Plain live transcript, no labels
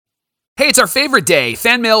Hey, it's our favorite day,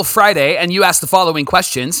 FANMAIL Friday, and you asked the following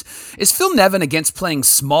questions. Is Phil Nevin against playing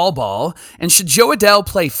small ball? And should Joe Adell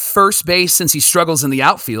play first base since he struggles in the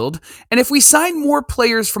outfield? And if we sign more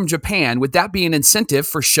players from Japan, would that be an incentive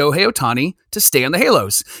for Shohei Ohtani to stay on the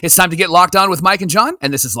Halos? It's time to get locked on with Mike and John,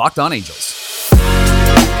 and this is Locked On Angels.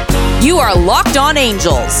 You are Locked On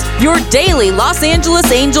Angels, your daily Los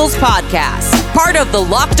Angeles Angels podcast. Part of the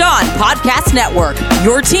Locked On Podcast Network,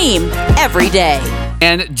 your team every day.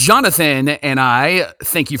 And Jonathan and I,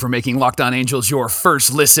 thank you for making Locked On Angels your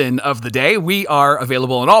first listen of the day. We are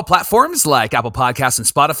available on all platforms like Apple Podcasts and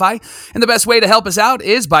Spotify. And the best way to help us out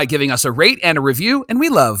is by giving us a rate and a review. And we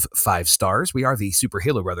love 5 stars. We are the Super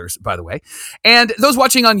Halo Brothers, by the way. And those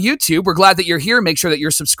watching on YouTube, we're glad that you're here. Make sure that you're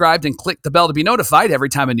subscribed and click the bell to be notified every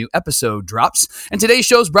time a new episode drops. And today's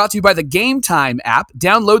show is brought to you by the Game Time app.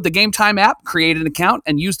 Download the Game Time app, create an account,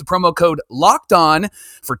 and use the promo code LOCKEDON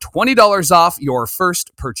for $20 off your first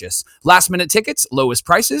purchase. Last minute tickets, lowest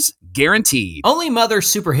prices, guaranteed. Only Mother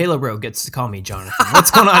Super Halo Bro gets to call me Jonathan.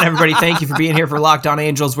 What's going on, everybody? Thank you for being here for Locked On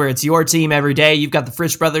Angels, where it's your team every day. You've got the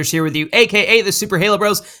Frisch Brothers here with you, aka the Super Halo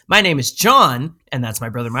Bros. My name is John, and that's my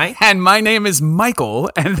brother Mike. And my name is Michael,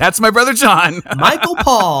 and that's my brother John. Michael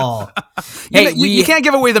Paul. Hey, you can't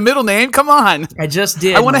give away the middle name. Come on. I just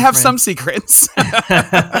did. I want to have some secrets.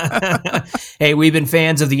 Hey, we've been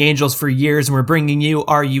fans of the Angels for years, and we're bringing you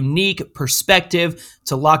our unique perspective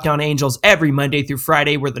to Locked On Angels every Monday through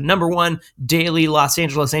Friday. We're the #1 daily Los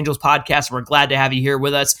Angeles Angels podcast, and we're glad to have you here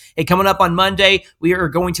with us. Hey, coming up on Monday, we are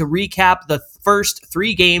going to recap the first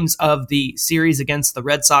 3 games of the series against the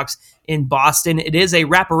Red Sox in Boston. It is a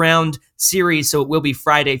wraparound series, so it will be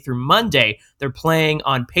Friday through Monday. They're playing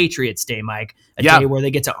on Patriots Day, Mike, a day where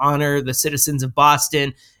they get to honor the citizens of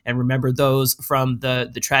Boston and remember those from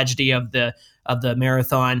the tragedy of the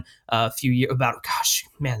marathon a few years about. Gosh,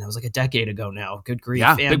 man, that was like a decade ago now. Good grief!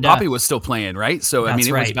 Yeah, and, Big Papi was still playing, right? So I mean,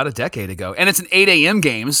 it was about a decade ago, and it's an 8 a.m.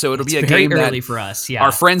 game, so it'll be a game early that for us. Yeah,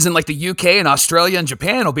 our friends in like the UK and Australia and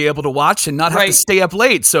Japan will be able to watch and not have to stay up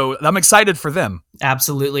late. So I'm excited for them.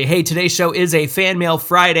 Absolutely. Hey, today's show is a Fan Mail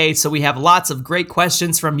Friday, so we have lots of great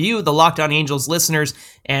questions from you, the Locked On Angels listeners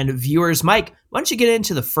and viewers. Mike, why don't you get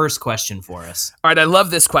into the first question for us? All right, I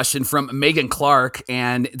love this question from Megan Clark,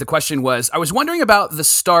 and the question was, I was wondering about the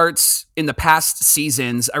starts in the past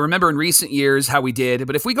seasons. I remember in recent years how we did,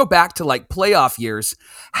 but if we go back to like playoff years,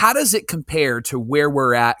 how does it compare to where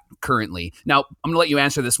we're at currently? Now, I'm going to let you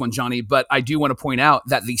answer this one, Johnny, but I do want to point out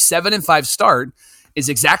that the 7-5 start is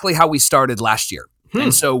exactly how we started last year.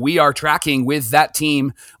 And so we are tracking with that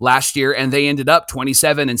team last year, and they ended up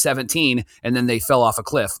 27-17, and then they fell off a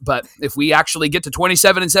cliff. But if we actually get to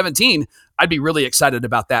 27-17, I'd be really excited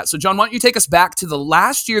about that. So, John, why don't you take us back to the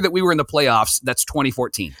last year that we were in the playoffs? That's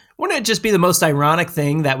 2014. Wouldn't it just be the most ironic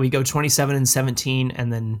thing that we go 27-17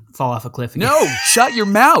 and then fall off a cliff again? No, shut your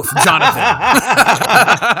mouth, Jonathan.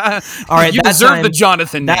 All right, you deserve the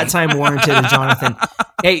Jonathan name. That time warranted a Jonathan.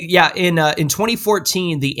 Hey, yeah, in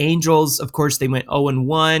 2014, the Angels, of course, they went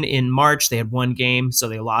 0-1 in March. They had 1 game, so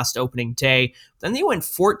they lost opening day. Then they went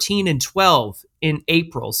 14-12 in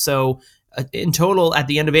April. So in total, at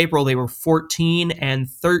the end of April, they were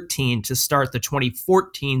 14-13 to start the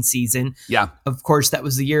 2014 season. Yeah. Of course, that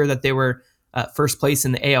was the year that they were first place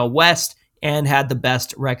in the AL West and had the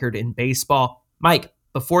best record in baseball. Mike,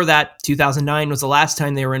 before that, 2009 was the last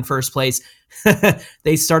time they were in first place.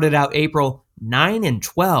 They started out April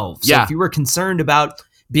 9-12. So if you were concerned about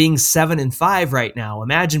being 7-5 right now,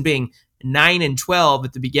 imagine being 9-12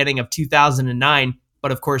 at the beginning of 2009.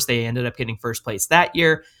 But of course, they ended up getting first place that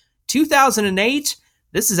year. 2008,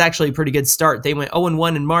 this is actually a pretty good start. They went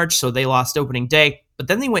 0-1 in March, so they lost opening day. But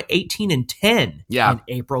then they went 18-10 in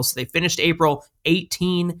April. So they finished April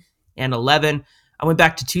 18-11. I went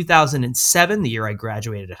back to 2007, the year I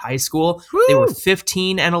graduated high school. Woo! They were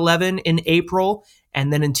 15-11 in April.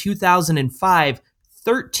 And then in 2005,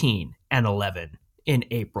 13-11 in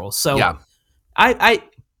April. So I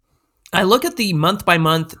look at the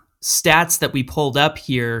month-by-month stats that we pulled up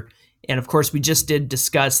here. And of course, we just did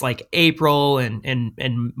discuss like April and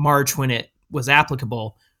March when it was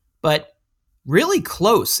applicable. But really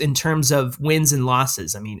close in terms of wins and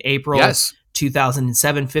losses. I mean, April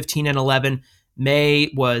 2007, 15-11. May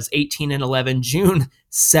was 18-11, June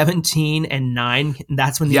 17-9. And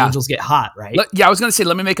that's when the Angels get hot, right? I was going to say,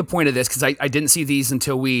 let me make a point of this because I didn't see these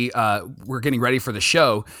until we were getting ready for the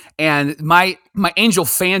show. And my Angel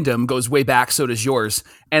fandom goes way back, so does yours.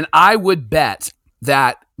 And I would bet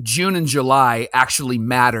that June and July actually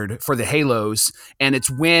mattered for the Halos, and it's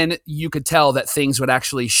when you could tell that things would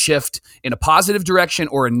actually shift in a positive direction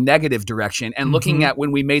or a negative direction. And looking at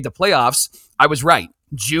when we made the playoffs, I was right.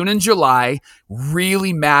 June and July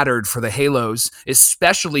really mattered for the Halos,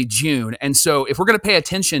 especially June. And so if we're going to pay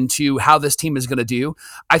attention to how this team is going to do,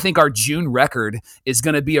 I think our June record is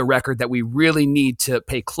going to be a record that we really need to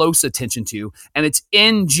pay close attention to. And it's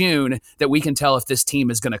in June that we can tell if this team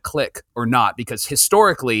is going to click or not, because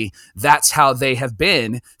historically, that's how they have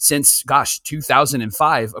been since,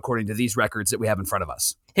 2005, according to these records that we have in front of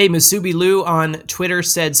us. Hey, Masubi Liu on Twitter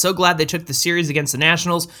said, so glad they took the series against the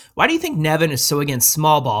Nationals. Why do you think Nevin is so against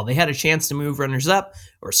small ball? They had a chance to move runners up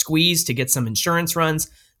or squeeze to get some insurance runs,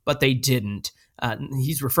 but they didn't.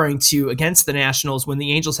 He's referring to against the Nationals when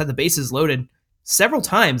the Angels had the bases loaded several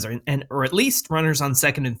times, or at least runners on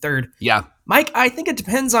second and third. Yeah. Mike, I think it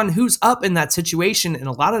depends on who's up in that situation, and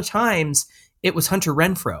a lot of times it was Hunter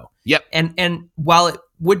Renfroe. Yep. And while it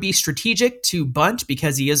would be strategic to bunt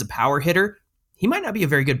because he is a power hitter, he might not be a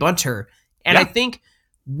very good bunter. And I think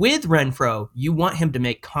with Renfroe, you want him to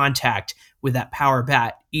make contact with that power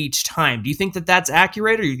bat each time. Do you think that that's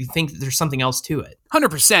accurate, or do you think that there's something else to it?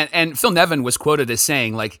 100%. And Phil Nevin was quoted as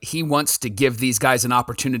saying, he wants to give these guys an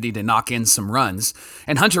opportunity to knock in some runs.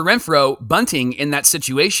 And Hunter Renfroe bunting in that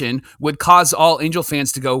situation would cause all Angel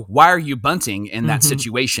fans to go, why are you bunting in that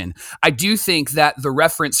situation? I do think that the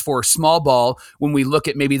reference for small ball, when we look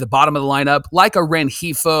at maybe the bottom of the lineup, like a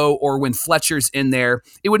Rengifo or when Fletcher's in there,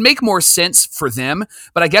 it would make more sense for them.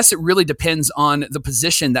 But I guess it really depends on the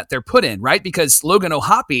position that they're put in, right? Because Logan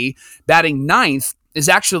O'Hoppe batting ninth is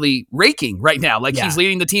actually raking right now. He's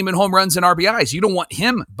leading the team in home runs and RBIs. You don't want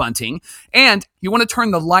him bunting, and you want to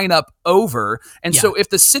turn the lineup over. And so if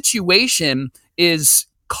the situation is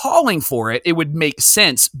calling for it, it would make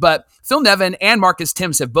sense. But Phil Nevin and Marcus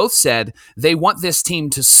Timms have both said they want this team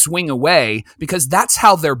to swing away because that's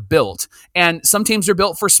how they're built. And some teams are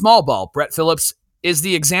built for small ball. Brett Phillips is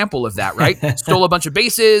the example of that, right? Stole a bunch of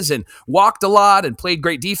bases and walked a lot and played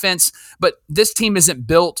great defense, but this team isn't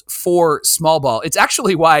built for small ball. It's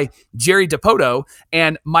actually why Jerry Dipoto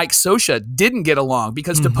and Mike Scioscia didn't get along,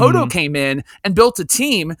 because Dipoto came in and built a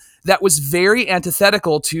team that was very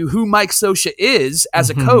antithetical to who Mike Scioscia is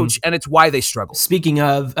as a coach, and it's why they struggle. Speaking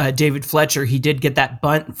of David Fletcher, he did get that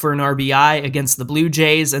bunt for an RBI against the Blue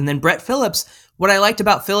Jays, and then Brett Phillips, what I liked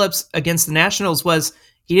about Phillips against the Nationals was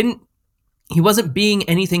he wasn't being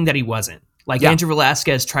anything that he wasn't. Andrew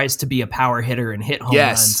Velasquez tries to be a power hitter and hit home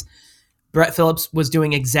runs. Brett Phillips was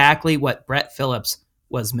doing exactly what Brett Phillips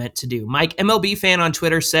was meant to do. Mike, MLB fan on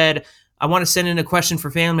Twitter, said, I want to send in a question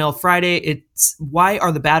for FanMail Friday. It's, why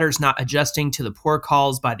are the batters not adjusting to the poor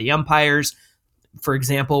calls by the umpires? For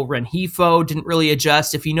example, Rengifo didn't really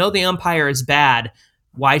adjust. If you know the umpire is bad,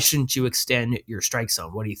 why shouldn't you extend your strike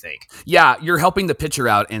zone? What do you think? Yeah, you're helping the pitcher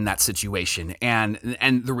out in that situation. And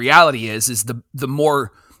the reality is the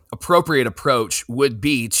more appropriate approach would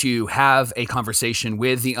be to have a conversation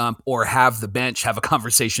with the ump, or have the bench have a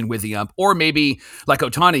conversation with the ump, or maybe like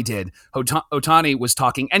Ohtani did. Ohtani was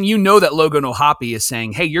talking, and you know that Logan O'Hoppe is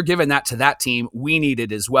saying, hey, you're giving that to that team. We need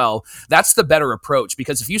it as well. That's the better approach,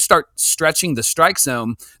 because if you start stretching the strike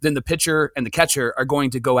zone, then the pitcher and the catcher are going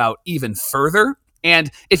to go out even further.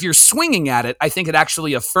 And if you're swinging at it, I think it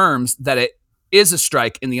actually affirms that it is a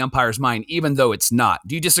strike in the umpire's mind, even though it's not.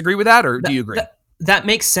 Do you disagree with that, or do you agree? That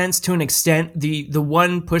makes sense to an extent. The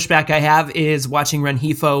one pushback I have is watching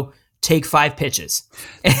Rengifo take 5 pitches.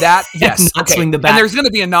 That, yes. Not swing the bat. And there's going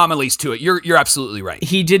to be anomalies to it. You're absolutely right.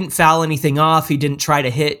 He didn't foul anything off. He didn't try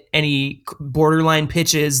to hit any borderline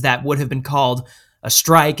pitches that would have been called a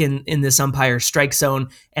strike in this umpire's strike zone.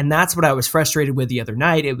 And that's what I was frustrated with the other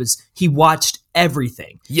night. It was, he watched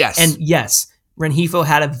everything. Yes. And yes, Rengifo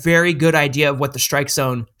had a very good idea of what the strike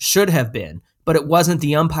zone should have been, but it wasn't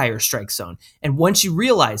the umpire's strike zone. And once you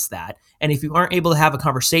realize that, and if you aren't able to have a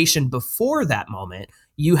conversation before that moment,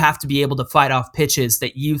 you have to be able to fight off pitches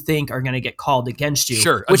that you think are going to get called against you,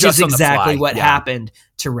 sure, which is exactly what happened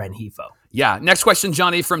to Rengifo. Yeah. Next question,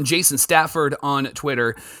 Johnny, from Jason Stafford on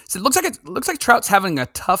Twitter. So it looks like Trout's having a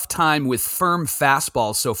tough time with firm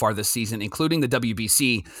fastballs so far this season, including the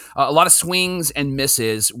WBC. A lot of swings and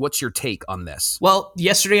misses. What's your take on this? Well,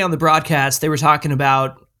 yesterday on the broadcast, they were talking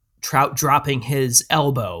about Trout dropping his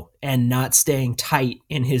elbow and not staying tight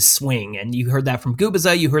in his swing. And you heard that from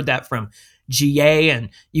Gubiza, you heard that from GA, and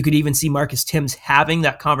you could even see Marcus Timms having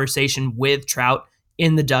that conversation with Trout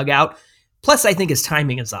in the dugout. Plus, I think his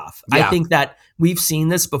timing is off. Yeah. I think that we've seen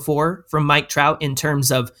this before from Mike Trout in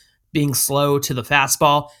terms of being slow to the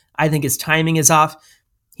fastball. I think his timing is off.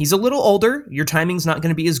 He's a little older. Your timing's not going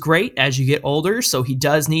to be as great as you get older, so he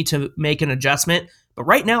does need to make an adjustment. But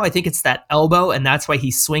right now, I think it's that elbow, and that's why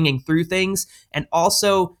he's swinging through things and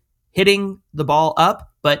also hitting the ball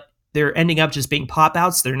up, but they're ending up just being pop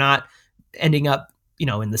outs. They're not ending up,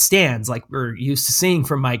 in the stands like we're used to seeing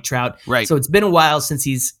from Mike Trout. Right. So it's been a while since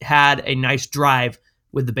he's had a nice drive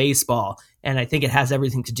with the baseball, and I think it has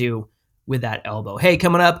everything to do with that elbow. Hey,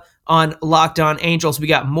 coming up on Locked On Angels, we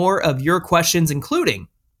got more of your questions, including,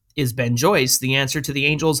 is Ben Joyce the answer to the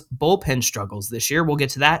Angels' bullpen struggles this year? We'll get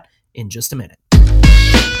to that in just a minute.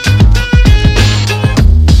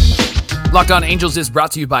 Locked On Angels is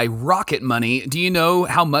brought to you by Rocket Money. Do you know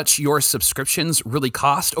how much your subscriptions really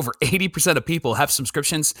cost? Over 80% of people have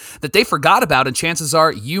subscriptions that they forgot about, and chances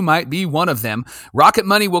are you might be one of them. Rocket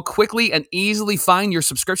Money will quickly and easily find your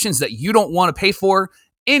subscriptions that you don't want to pay for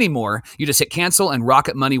anymore. You just hit cancel and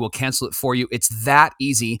Rocket Money will cancel it for you. It's that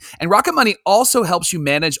easy. And Rocket Money also helps you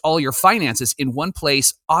manage all your finances in one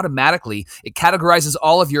place automatically. It categorizes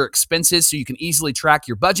all of your expenses so you can easily track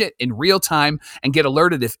your budget in real time and get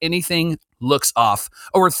alerted if anything looks off.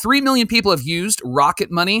 Over 3 million people have used Rocket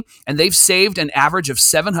Money, and they've saved an average of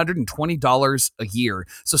 $720 a year.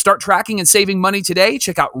 So start tracking and saving money today.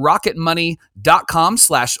 Check out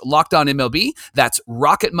rocketmoney.com/lockedonmlb. That's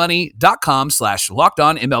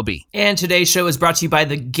rocketmoney.com/lockedonmlb. And today's show is brought to you by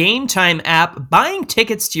the Game Time app. Buying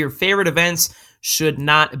tickets to your favorite events should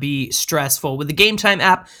not be stressful. With the Game Time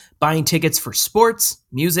app, buying tickets for sports,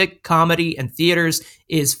 music, comedy, and theaters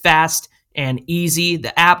is fast and easy.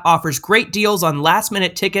 The app offers great deals on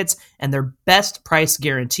last-minute tickets and their best price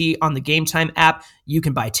guarantee. On the Game Time app, you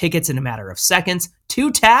can buy tickets in a matter of seconds,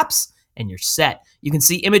 2 taps, and you're set. You can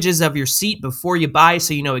see images of your seat before you buy,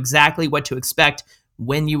 so you know exactly what to expect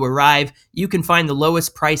when you arrive. You can find the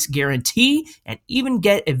lowest price guarantee and even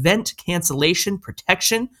get event cancellation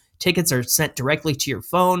protection. Tickets are sent directly to your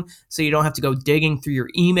phone, so you don't have to go digging through your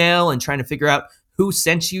email and trying to figure out who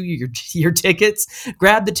sent you your tickets.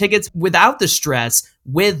 Grab the tickets without the stress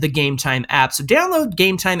with the Game Time app. So download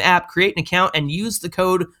Game Time app, create an account, and use the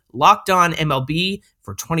code LOCKEDONMLB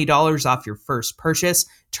for $20 off your first purchase.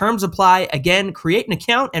 Terms apply. Again, create an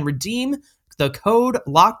account and redeem the code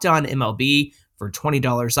LOCKEDONMLB for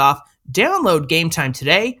 $20 off. Download Game Time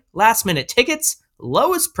today. Last minute tickets,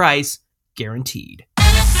 lowest price guaranteed.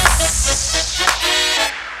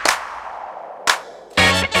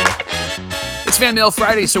 It's FanMail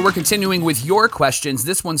Friday, so we're continuing with your questions.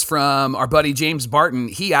 This one's from our buddy James Barton.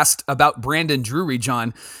 He asked about Brandon Drury,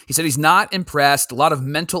 John. He said he's not impressed. A lot of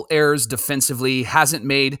mental errors defensively. Hasn't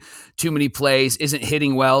made too many plays. Isn't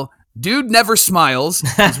hitting well. Dude never smiles,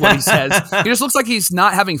 is what he says. He just looks like he's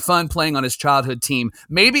not having fun playing on his childhood team.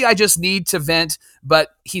 Maybe I just need to vent,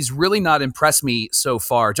 but he's really not impressed me so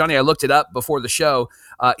far. Johnny, I looked it up before the show.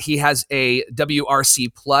 He has a WRC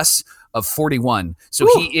plus of 41. So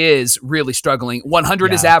he is really struggling.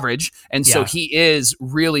 100 is average, and so he is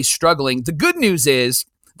really struggling. The good news is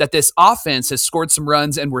that this offense has scored some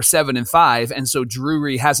runs and we're 7-5, and so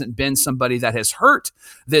Drury hasn't been somebody that has hurt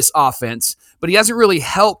this offense, but he hasn't really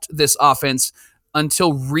helped this offense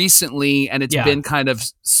until recently, and it's been kind of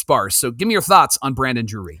sparse. So give me your thoughts on Brandon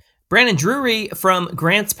Drury. Brandon Drury from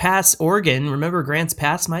Grants Pass, Oregon. Remember Grants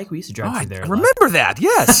Pass, Mike? We used to drive through there. I remember that,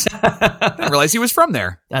 yes. I didn't realize he was from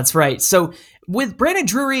there. That's right. So with Brandon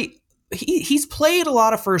Drury, he's played a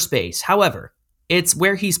lot of first base. However, it's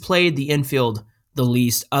where he's played the infield the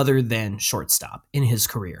least other than shortstop in his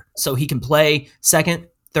career. So he can play second,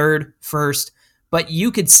 third, first, but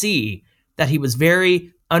you could see that he was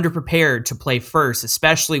very underprepared to play first,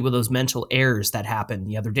 especially with those mental errors that happened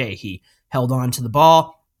the other day. He held on to the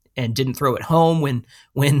ball and didn't throw it home when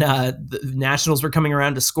the Nationals were coming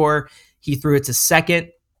around to score. He threw it to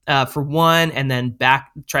second for one, and then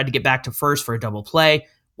tried to get back to first for a double play.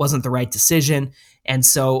 Wasn't the right decision. And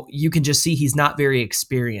so you can just see he's not very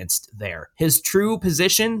experienced there. His true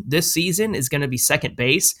position this season is going to be second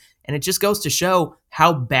base, and it just goes to show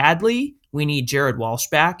how badly we need Jared Walsh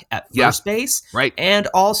back at first base, right? And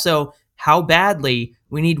also how badly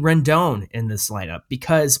we need Rendon in this lineup,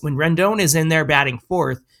 because when Rendon is in there batting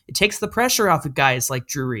fourth, it takes the pressure off of guys like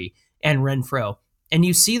Drury and Renfroe. And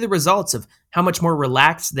you see the results of how much more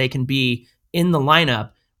relaxed they can be in the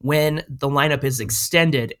lineup when the lineup is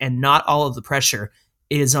extended and not all of the pressure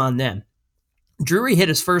is on them. Drury hit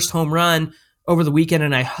his first home run over the weekend,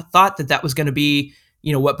 and I thought that was going to be,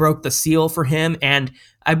 what broke the seal for him. And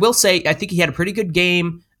I will say, I think he had a pretty good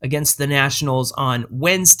game against the Nationals on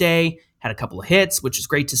Wednesday, had a couple of hits, which is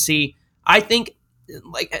great to see. I think,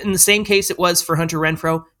 like in the same case it was for Hunter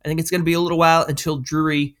Renfroe, I think it's going to be a little while until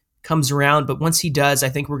Drury comes around, but once he does, I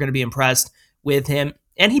think we're going to be impressed with him.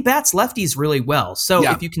 And he bats lefties really well. So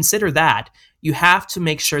if you consider that, you have to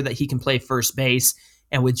make sure that he can play first base.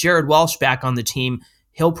 And with Jared Walsh back on the team,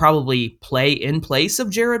 he'll probably play in place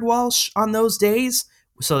of Jared Walsh on those days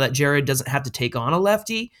so that Jared doesn't have to take on a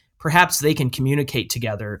lefty. Perhaps they can communicate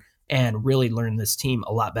together and really learn this team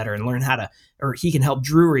a lot better and he can help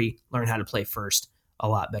Drury learn how to play first a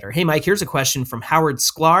lot better. Hey, Mike, here's a question from Howard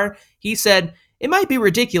Sklar. He said, it might be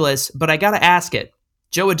ridiculous, but I got to ask it.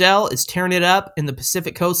 Joe Adell is tearing it up in the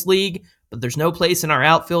Pacific Coast League, but there's no place in our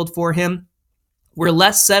outfield for him. We're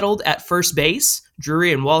less settled at first base.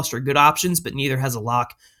 Drury and Walsh are good options, but neither has a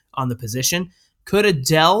lock on the position. Could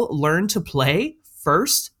Adell learn to play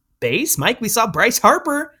first base? Mike, we saw Bryce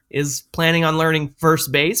Harper is planning on learning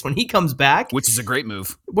first base when he comes back. Which is a great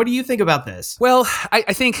move. What do you think about this? Well,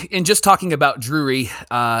 I think in just talking about Drury,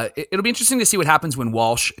 it'll be interesting to see what happens when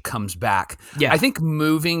Walsh comes back. Yeah. I think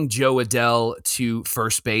moving Joe Adell to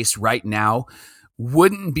first base right now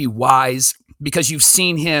wouldn't be wise because you've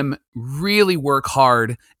seen him really work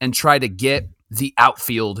hard and try to get the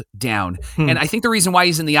outfield down. And I think the reason why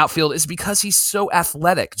he's in the outfield is because he's so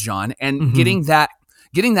athletic, John, and getting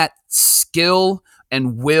that skill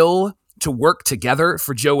and will to work together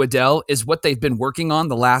for Joe Adell is what they've been working on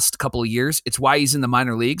the last couple of years. It's why he's in the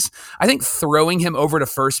minor leagues. I think throwing him over to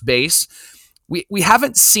first base, we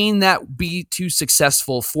haven't seen that be too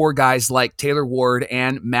successful for guys like Taylor Ward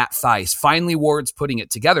and Matt Thaiss. Finally, Ward's putting it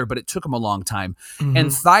together, but it took him a long time.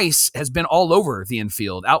 And Thaiss has been all over the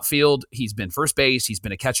infield. Outfield, he's been first base, he's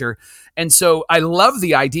been a catcher. And so I love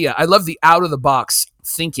the idea. I love the out-of-the-box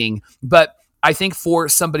thinking, but I think for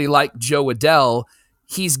somebody like Joe Adell,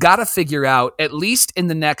 he's got to figure out, at least in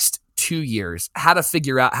the next 2 years, how to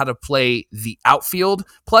figure out how to play the outfield.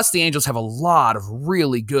 Plus, the Angels have a lot of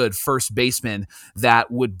really good first basemen that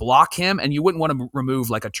would block him, and you wouldn't want to remove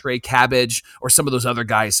like a Trey Cabbage or some of those other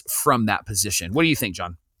guys from that position. What do you think,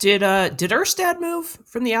 John? Did Erstad move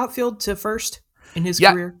from the outfield to first in his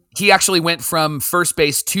career? He actually went from first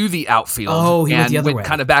base to the outfield. Oh, he went the other way.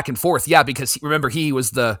 Kind of back and forth. Yeah, because remember, he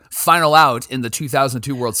was the final out in the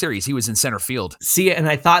 2002 World Series. He was in center field. See, and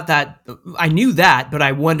I knew that, but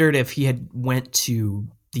I wondered if he had went to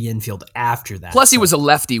the infield after that. Plus, he was a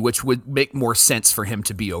lefty, which would make more sense for him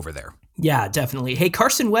to be over there. Yeah, definitely. Hey,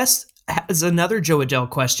 Carson West has another Joe Adell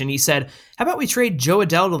question. He said, how about we trade Joe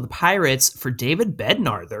Adell to the Pirates for David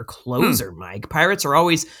Bednar, their closer, Mike? Pirates are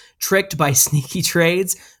always tricked by sneaky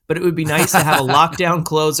trades, but it would be nice to have a lockdown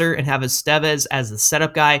closer and have Estevez as the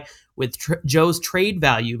setup guy. With Joe's trade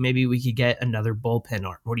value, maybe we could get another bullpen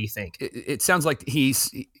arm. What do you think? It sounds like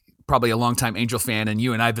he's probably a longtime Angel fan, and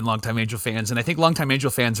you and I have been longtime Angel fans. And I think longtime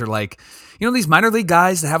Angel fans are like, these minor league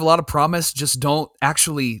guys that have a lot of promise just don't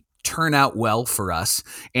actually turn out well for us.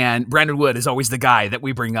 And Brandon Wood is always the guy that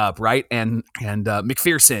we bring up, right? And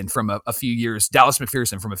McPherson from a few years, Dallas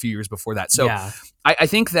McPherson from a few years before that. So yeah. I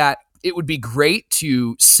think that it would be great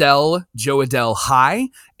to sell Joe Adell high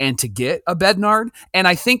and to get a Bednar. And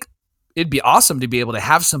I think it'd be awesome to be able to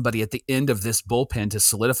have somebody at the end of this bullpen to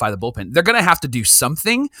solidify the bullpen. They're going to have to do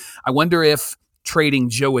something. I wonder if trading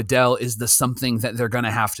Joe Adell is the something that they're going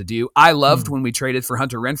to have to do. I loved when we traded for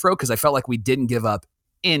Hunter Renfroe because I felt like we didn't give up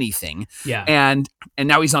anything. Yeah. And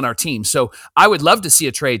now he's on our team. So I would love to see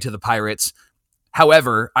a trade to the Pirates.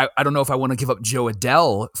 However, I don't know if I want to give up Joe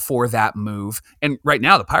Adell for that move. And right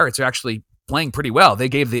now the Pirates are actually playing pretty well. They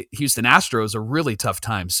gave the Houston Astros a really tough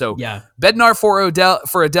time. So yeah. Bednar for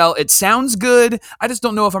Adell, it sounds good. I just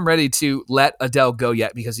don't know if I'm ready to let Adell go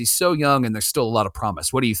yet because he's so young and there's still a lot of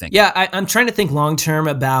promise. What do you think? Yeah, I'm trying to think long-term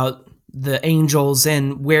about the Angels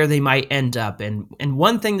and where they might end up. And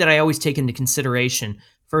one thing that I always take into consideration,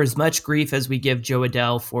 for as much grief as we give Joe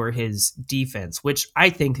Adell for his defense, which I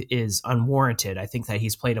think is unwarranted, I think that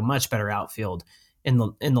he's played a much better outfield in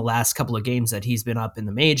the last couple of games that he's been up in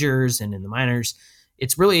the majors and in the minors.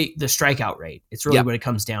 It's really the strikeout rate. It's really what it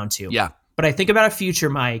comes down to. Yeah. But I think about a future,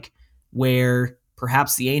 Mike, where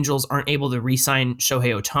perhaps the Angels aren't able to re-sign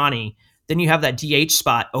Shohei Ohtani. Then you have that DH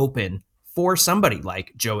spot open for somebody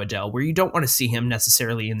like Joe Adell, where you don't want to see him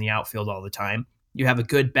necessarily in the outfield all the time. You have a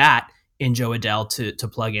good bat in Joe Adell to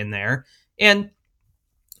plug in there, and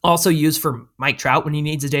also use for Mike Trout when he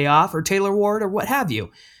needs a day off, or Taylor Ward, or what have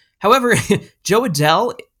you. However, Joe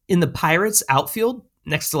Adell in the Pirates outfield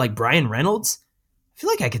next to like Brian Reynolds, I feel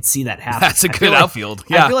like I could see that happen. That's a good outfield.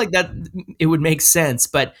 Yeah. I feel like that it would make sense,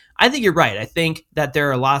 but I think you're right. I think that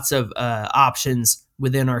there are lots of options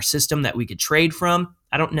within our system that we could trade from.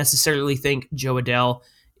 I don't necessarily think Joe Adell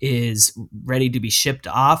is ready to be shipped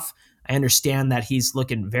off. I understand that he's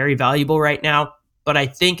looking very valuable right now, but I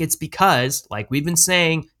think it's because, like we've been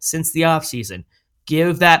saying since the offseason,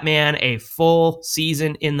 give that man a full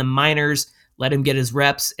season in the minors. Let him get his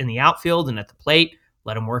reps in the outfield and at the plate.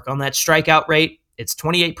 Let him work on that strikeout rate. It's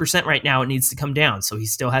 28% right now. It needs to come down, so he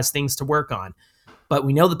still has things to work on. But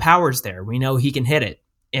we know the power's there. We know he can hit it.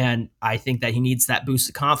 And I think that he needs that boost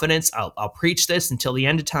of confidence. I'll preach this until the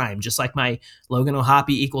end of time, just like my Logan O'Hoppe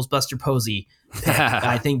equals Buster Posey pick.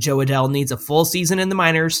 I think Joe Adell needs a full season in the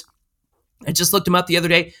minors. I just looked him up the other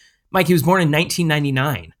day. Mike, he was born in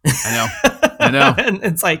 1999. I know. And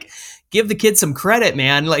it's like, give the kid some credit,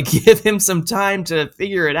 man. Like, give him some time to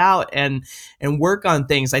figure it out and work on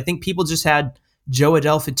things. I think people just had Joe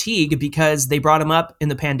Adell fatigue because they brought him up in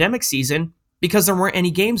the pandemic season because there weren't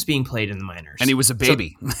any games being played in the minors. And he was a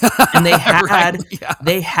baby. And they had Right, yeah.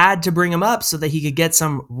 they had to bring him up so that he could get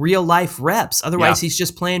some real life reps. Otherwise, he's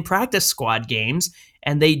just playing practice squad games,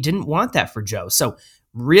 and they didn't want that for Joe. So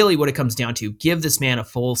really what it comes down to, give this man a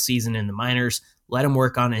full season in the minors, let him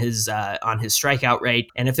work on his strikeout rate.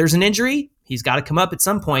 And if there's an injury, he's got to come up at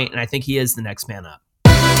some point, and I think he is the next man up.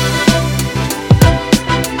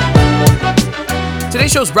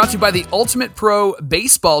 Today's show is brought to you by the Ultimate Pro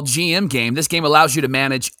Baseball GM game. This game allows you to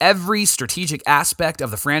manage every strategic aspect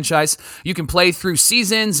of the franchise. You can play through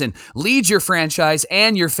seasons and lead your franchise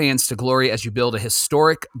and your fans to glory as you build a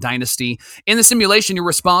historic dynasty. In the simulation, you're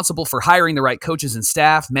responsible for hiring the right coaches and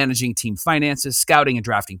staff, managing team finances, scouting and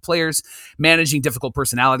drafting players, managing difficult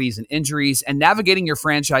personalities and injuries, and navigating your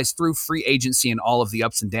franchise through free agency and all of the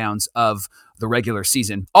ups and downs of the regular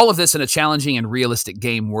season. All of this in a challenging and realistic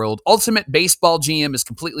game world. Ultimate Baseball GM is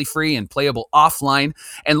completely free and playable offline.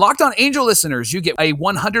 And Locked On Angel listeners, you get a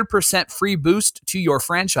 100% free boost to your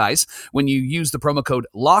franchise when you use the promo code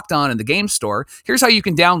Locked On in the game store. Here's how you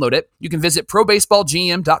can download it. You can visit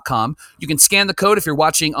probaseballgm.com. You can scan the code if you're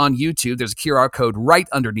watching on YouTube. There's a QR code right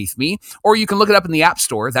underneath me. Or you can look it up in the App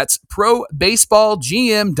Store. That's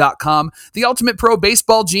probaseballgm.com. The Ultimate Pro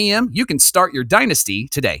Baseball GM. You can start your dynasty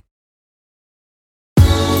today.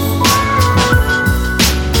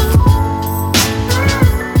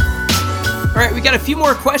 All right, we got a few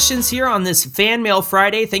more questions here on this Fan Mail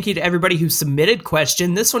Friday. Thank you to everybody who submitted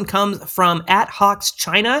question. This one comes from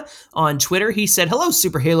 @HawksChina on Twitter. He said, "Hello,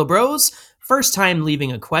 Super Halo Bros. First time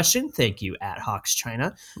leaving a question. Thank you,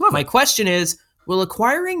 @HawksChina. My question is, will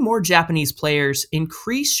acquiring more Japanese players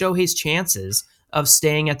increase Shohei's chances of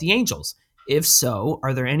staying at the Angels? If so,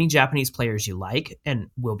 are there any Japanese players you like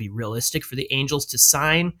and will be realistic for the Angels to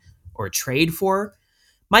sign or trade for?"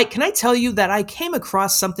 Mike, can I tell you that I came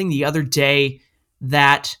across something the other day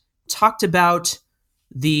that talked about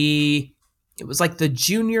it was like the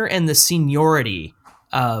junior and the seniority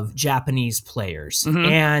of Japanese players,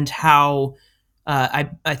 and how I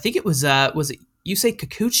think it was it Yusei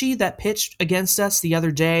Kikuchi that pitched against us the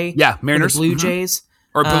other day? Yeah, Mariners. The Blue Jays.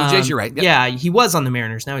 Or Blue Jays, you're right. Yep. Yeah, he was on the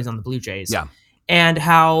Mariners. Now he's on the Blue Jays. Yeah. And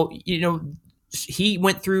how, he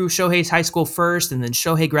went through Shohei's high school first, and then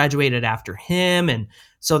Shohei graduated after him. And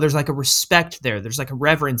so there's like a respect there. There's like a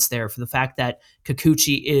reverence there for the fact that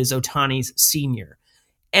Kikuchi is Ohtani's senior.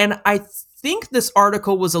 And I think this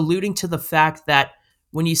article was alluding to the fact that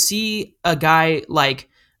when you see a guy like,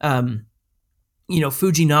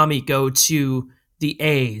 Fujinami go to the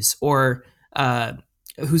A's, or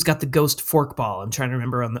who's got the ghost forkball? I'm trying to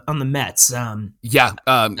remember on the Mets. We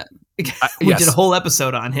did a whole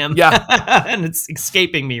episode on him. Yeah. And it's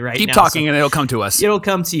escaping me right now. Keep talking and it'll come to us. It'll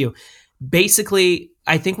come to you. Basically,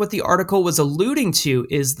 I think what the article was alluding to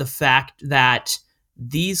is the fact that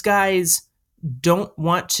these guys don't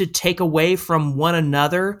want to take away from one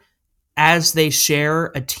another as they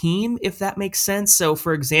share a team, if that makes sense. So,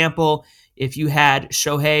 for example, if you had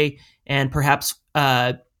Shohei and perhaps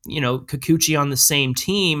Kikuchi on the same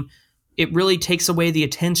team, it really takes away the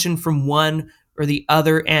attention from one or the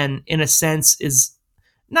other, and in a sense is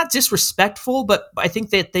not disrespectful, but I think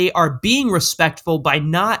that they are being respectful by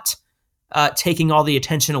not taking all the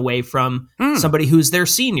attention away from somebody who's their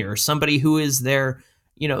senior, somebody who is their,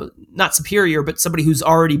 not superior, but somebody who's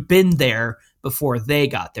already been there before they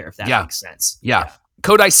got there, if that makes sense. Yeah.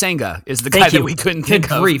 Kodai Senga is the guy that we couldn't think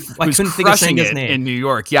of. I couldn't think of Senga's name. In New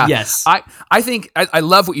York. Yeah. Yes. I think I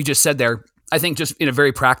love what you just said there. I think just in a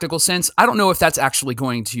very practical sense, I don't know if that's actually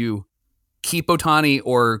going to keep Ohtani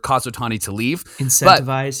or cause Ohtani to leave.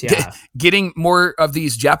 Incentivize, but getting more of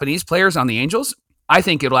these Japanese players on the Angels, I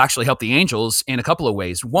think it'll actually help the Angels in a couple of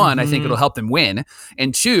ways. One, I think it'll help them win.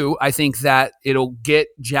 And two, I think that it'll get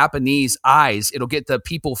Japanese eyes. It'll get the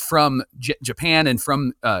people from Japan and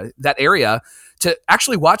from that area to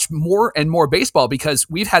actually watch more and more baseball, because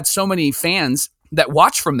we've had so many fans that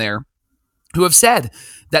watch from there who have said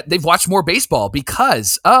that they've watched more baseball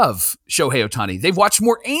because of Shohei Ohtani. They've watched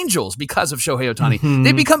more Angels because of Shohei Ohtani. Mm-hmm.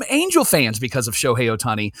 They've become Angel fans because of Shohei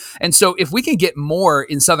Ohtani. And so if we can get more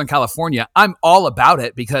in Southern California, I'm all about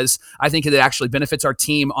it because I think it actually benefits our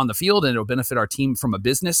team on the field and it'll benefit our team from a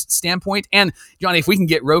business standpoint. And Johnny, if we can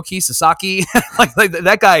get Roki Sasaki, like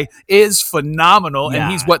that guy is phenomenal. Yeah.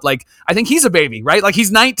 And he's I think he's a baby, right? Like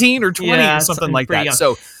he's 19 or 20 or something like that. Young.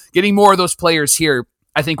 So getting more of those players here,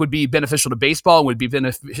 I think would be beneficial to baseball and would be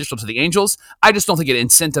beneficial to the Angels. I just don't think it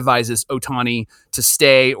incentivizes Ohtani to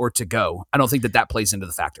stay or to go. I don't think that plays into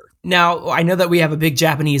the factor. Now, I know that we have a big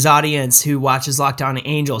Japanese audience who watches Locked On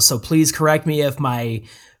Angels, so please correct me if my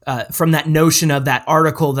from that notion of that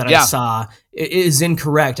article that I saw is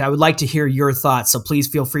incorrect. I would like to hear your thoughts, so please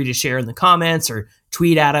feel free to share in the comments or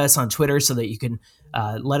tweet at us on Twitter so that you can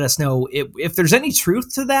let us know if there's any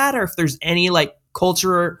truth to that or if there's any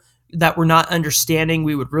culture that we're not understanding.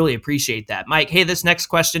 We would really appreciate that. Mike, hey, this next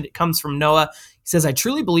question, it comes from Noah. He says, I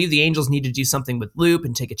truly believe the Angels need to do something with Loop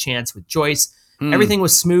and take a chance with Joyce. Everything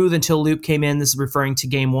was smooth until Loop came in. This is referring to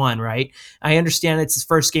game 1, right? I understand it's his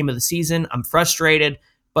first game of the season. I'm frustrated,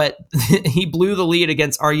 but he blew the lead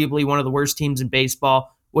against arguably one of the worst teams in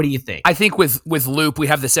baseball. What do you think? I think with Loop, we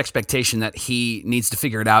have this expectation that he needs to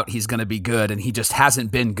figure it out. He's going to be good, and he just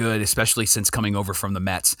hasn't been good, especially since coming over from the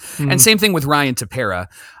Mets. Mm-hmm. And same thing with Ryan Tepera.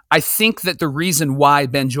 I think that the reason why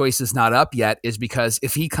Ben Joyce is not up yet is because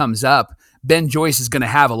if he comes up, Ben Joyce is going to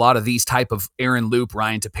have a lot of these type of Aaron Loop,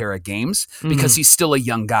 Ryan Tepera games because he's still a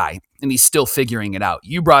young guy and he's still figuring it out.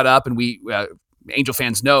 You brought up, and we Angel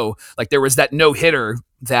fans know, there was that no-hitter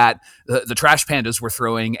that the Trash Pandas were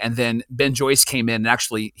throwing, and then Ben Joyce came in and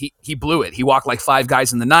actually he blew it. He walked 5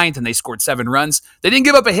 guys in the 9th, and they scored 7 runs. They didn't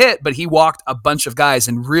give up a hit, but he walked a bunch of guys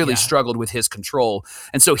and really struggled with his control.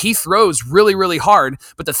 And so he throws really, really hard,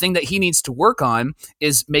 but the thing that he needs to work on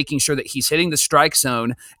is making sure that he's hitting the strike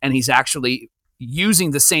zone and he's actually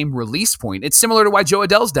using the same release point. It's similar to why Joe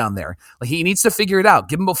Adell's down there. He needs to figure it out.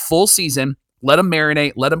 Give him a full season. Let him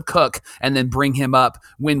marinate, let him cook, and then bring him up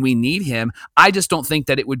when we need him. I just don't think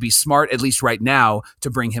that it would be smart, at least right now,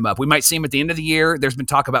 to bring him up. We might see him at the end of the year. There's been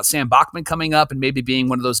talk about Sam Bachman coming up and maybe being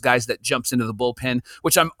one of those guys that jumps into the bullpen,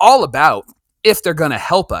 which I'm all about if they're going to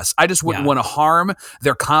help us. I just wouldn't want to harm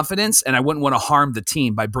their confidence, and I wouldn't want to harm the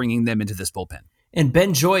team by bringing them into this bullpen. And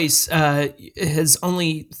Ben Joyce has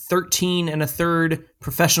only 13 1/3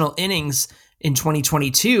 professional innings in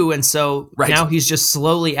 2022. And so now he's just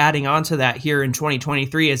slowly adding on to that here in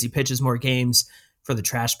 2023 as he pitches more games for the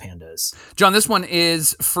Trash Pandas. John, this one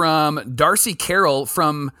is from Darcy Carroll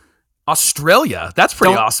from Australia. That's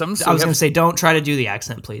pretty awesome. So I was going to say, don't try to do the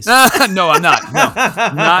accent, please. No, I'm not. No,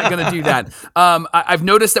 not going to do that. I've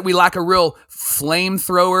noticed that we lack a real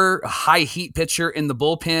flamethrower, high heat pitcher in the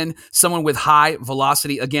bullpen, someone with high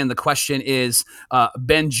velocity. Again, the question is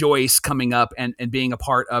Ben Joyce coming up and being a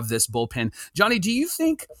part of this bullpen. Johnny, do you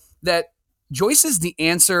think that Joyce is the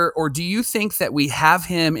answer, or do you think that we have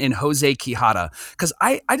him in Jose Quijada? Because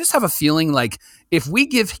I just have a feeling if we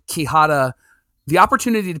give Quijada the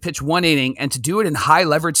opportunity to pitch 1 inning and to do it in high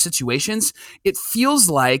leverage situations, it feels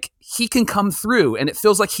like he can come through and it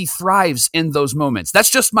feels like he thrives in those moments. That's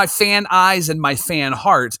just my fan eyes and my fan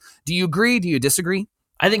heart. Do you agree? Do you disagree?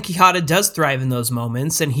 I think Quijada does thrive in those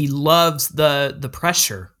moments, and he loves the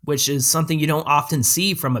pressure, which is something you don't often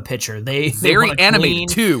see from a pitcher. They very animated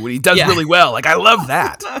too when he does really well. I love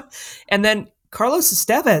that. And then Carlos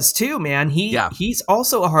Estevez too, man. He's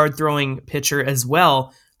also a hard throwing pitcher as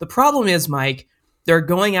well. The problem is, Mike, they're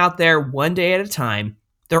going out there one day at a time.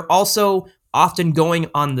 They're also often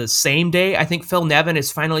going on the same day. I think Phil Nevin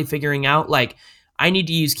is finally figuring out, I need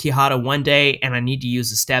to use Quijada one day and I need to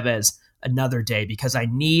use Estevez another day because I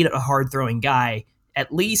need a hard-throwing guy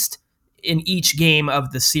at least in each game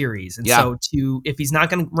of the series. And so if he's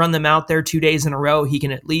not going to run them out there 2 days in a row, he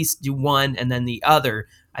can at least do one and then the other.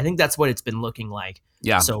 I think that's what it's been looking like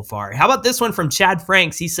so far. How about this one from Chad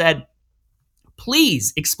Franks? He said,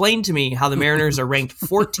 please explain to me how the Mariners are ranked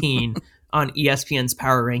 14 on ESPN's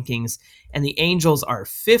power rankings and the Angels are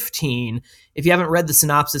 15. If you haven't read the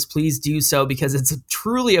synopsis, please do so because it's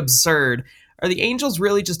truly absurd. Are the Angels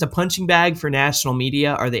really just a punching bag for national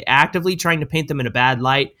media? Are they actively trying to paint them in a bad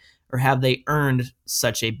light, or have they earned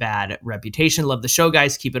such a bad reputation? Love the show,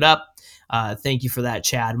 guys. Keep it up. Thank you for that,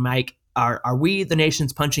 Chad. Mike, are we the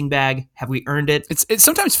nation's punching bag? Have we earned it? It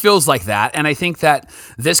sometimes feels like that, and I think that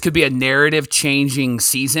this could be a narrative-changing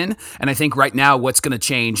season, and I think right now what's going to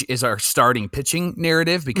change is our starting pitching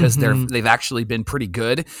narrative because they've actually been pretty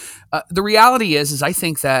good. The reality is I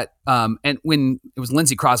think that, and when it was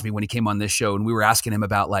Lindsey Crosby when he came on this show, and we were asking him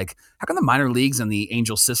about, how come the minor leagues and the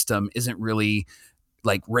Angel system isn't really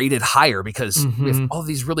like rated higher because we have all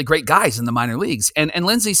these really great guys in the minor leagues. And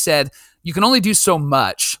Lindsay said, you can only do so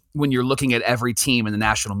much when you're looking at every team in the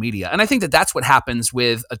national media. And I think that that's what happens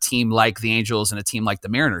with a team like the Angels and a team like the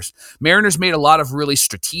Mariners. Mariners made a lot of really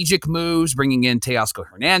strategic moves, bringing in Teoscar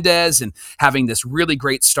Hernandez and having this really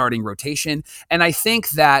great starting rotation. And I think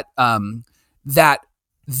that that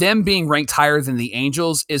them being ranked higher than the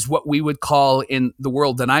Angels is what we would call in the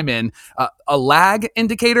world that I'm in a lag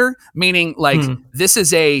indicator, meaning like this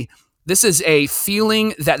is a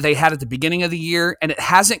feeling that they had at the beginning of the year, and it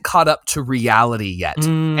hasn't caught up to reality yet.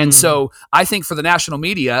 And so I think for the national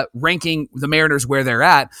media, ranking the Mariners where they're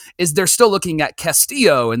at is they're still looking at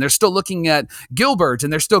Castillo, and they're still looking at Gilbert,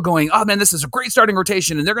 and they're still going, oh man, this is a great starting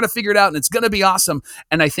rotation, and they're going to figure it out, and it's going to be awesome.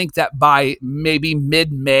 And I think that by maybe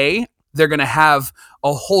mid-May, they're going to have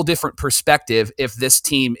a whole different perspective if this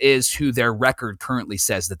team is who their record currently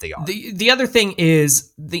says that they are. The other thing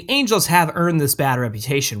is the Angels have earned this bad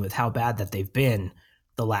reputation with how bad that they've been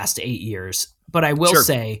the last 8 years. But I will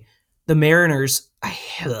say the Mariners,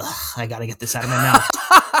 I got to get this out of my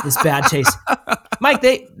mouth, this bad taste. Mike,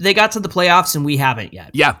 they got to the playoffs and we haven't yet.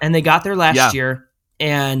 Yeah. And they got there last year.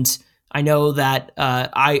 And I know that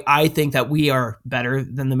I think that we are better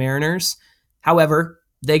than the Mariners. However,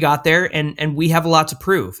 they got there and we have a lot to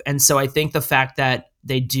prove. And so I think the fact that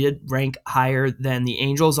they did rank higher than the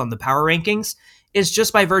Angels on the power rankings is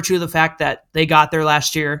just by virtue of the fact that they got there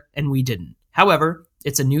last year and we didn't. However,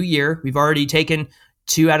 it's a new year. We've already taken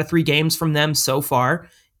 2 out of 3 games from them so far,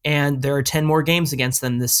 and there are 10 more games against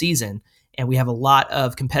them this season. And we have a lot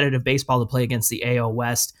of competitive baseball to play against the AL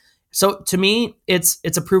West. So to me, it's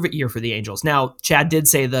a prove it year for the Angels. Now, Chad did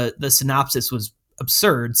say the synopsis was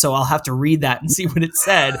absurd, so I'll have to read that and see what it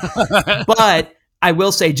said. But I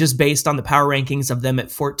will say, just based on the power rankings of them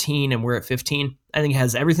at 14 and we're at 15, I think it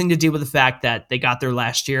has everything to do with the fact that they got there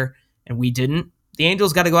last year and we didn't. The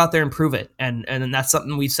Angels got to go out there and prove it. And that's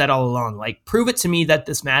something we've said all along. Like, prove it to me that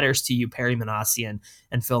this matters to you, Perry Manassian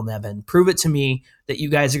and Phil Nevin. Prove it to me that you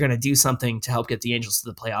guys are going to do something to help get the Angels to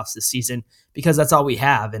the playoffs this season, because that's all we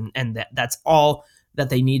have. And that's all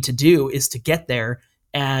that they need to do is to get there.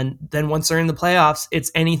 And then once they're in the playoffs,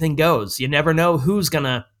 it's anything goes. You never know who's going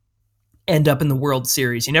to end up in the World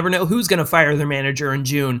Series. You never know who's going to fire their manager in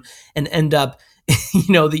June and end up,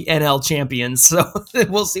 the NL champions. So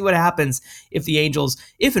we'll see what happens if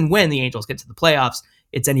and when the Angels get to the playoffs.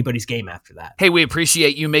 It's anybody's game after that. Hey, we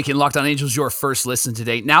appreciate you making Locked On Angels your first listen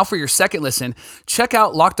today. Now for your second listen, check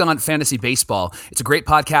out Locked On Fantasy Baseball. It's a great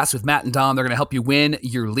podcast with Matt and Dom. They're going to help you win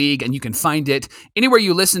your league, and you can find it anywhere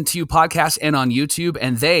you listen to podcasts and on YouTube,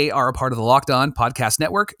 and they are a part of the Locked On Podcast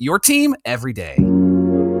Network, your team every day.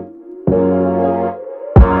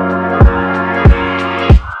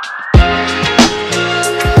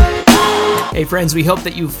 Hey friends, we hope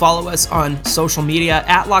that you follow us on social media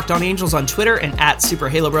at Locked On Angels on Twitter and at Super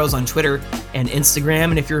Halo Bros on Twitter and Instagram.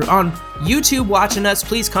 And if you're on YouTube watching us,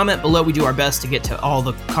 please comment below. We do our best to get to all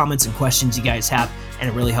the comments and questions you guys have, and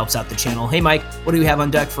it really helps out the channel. Hey Mike, what do we have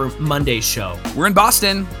on deck for Monday's show? We're in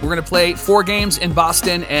Boston. We're going to play 4 games in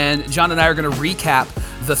Boston, and John and I are going to recap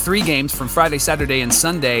the 3 games from Friday, Saturday, and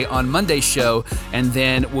Sunday on Monday's show, and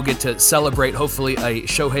then we'll get to celebrate, hopefully, a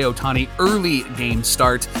Shohei Ohtani early game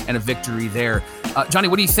start and a victory there. Johnny,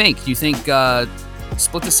 what do you think? Do you think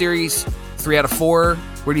split the series 3 out of 4?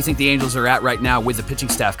 Where do you think the Angels are at right now with the pitching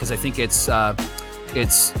staff? Because I think it's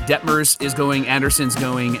Detmers is going, Anderson's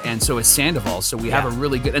going, and so is Sandoval. So we have a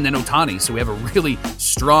really good, and then Ohtani. So we have a really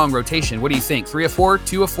strong rotation. What do you think? 3 of 4,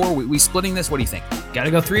 2 of 4? We splitting this? What do you think? Got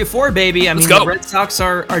to go 3 of 4, baby. I mean, the Red Sox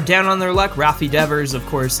are down on their luck. Rafi Devers, of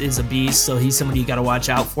course, is a beast, so he's somebody you got to watch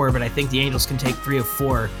out for. But I think the Angels can take 3 of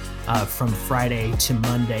 4 from Friday to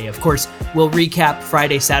Monday. Of course, we'll recap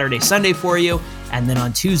Friday, Saturday, Sunday for you. And then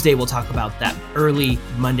on Tuesday, we'll talk about that early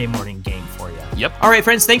Monday morning game for you. Yep. All right,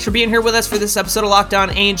 friends, thanks for being here with us for this episode of Locked On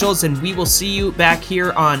Angels, and we will see you back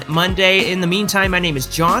here on Monday. In the meantime, my name is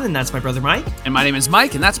John, and that's my brother Mike. And my name is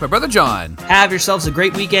Mike, and that's my brother John. Have yourselves a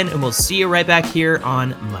great weekend, and we'll see you right back here on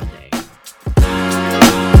Monday.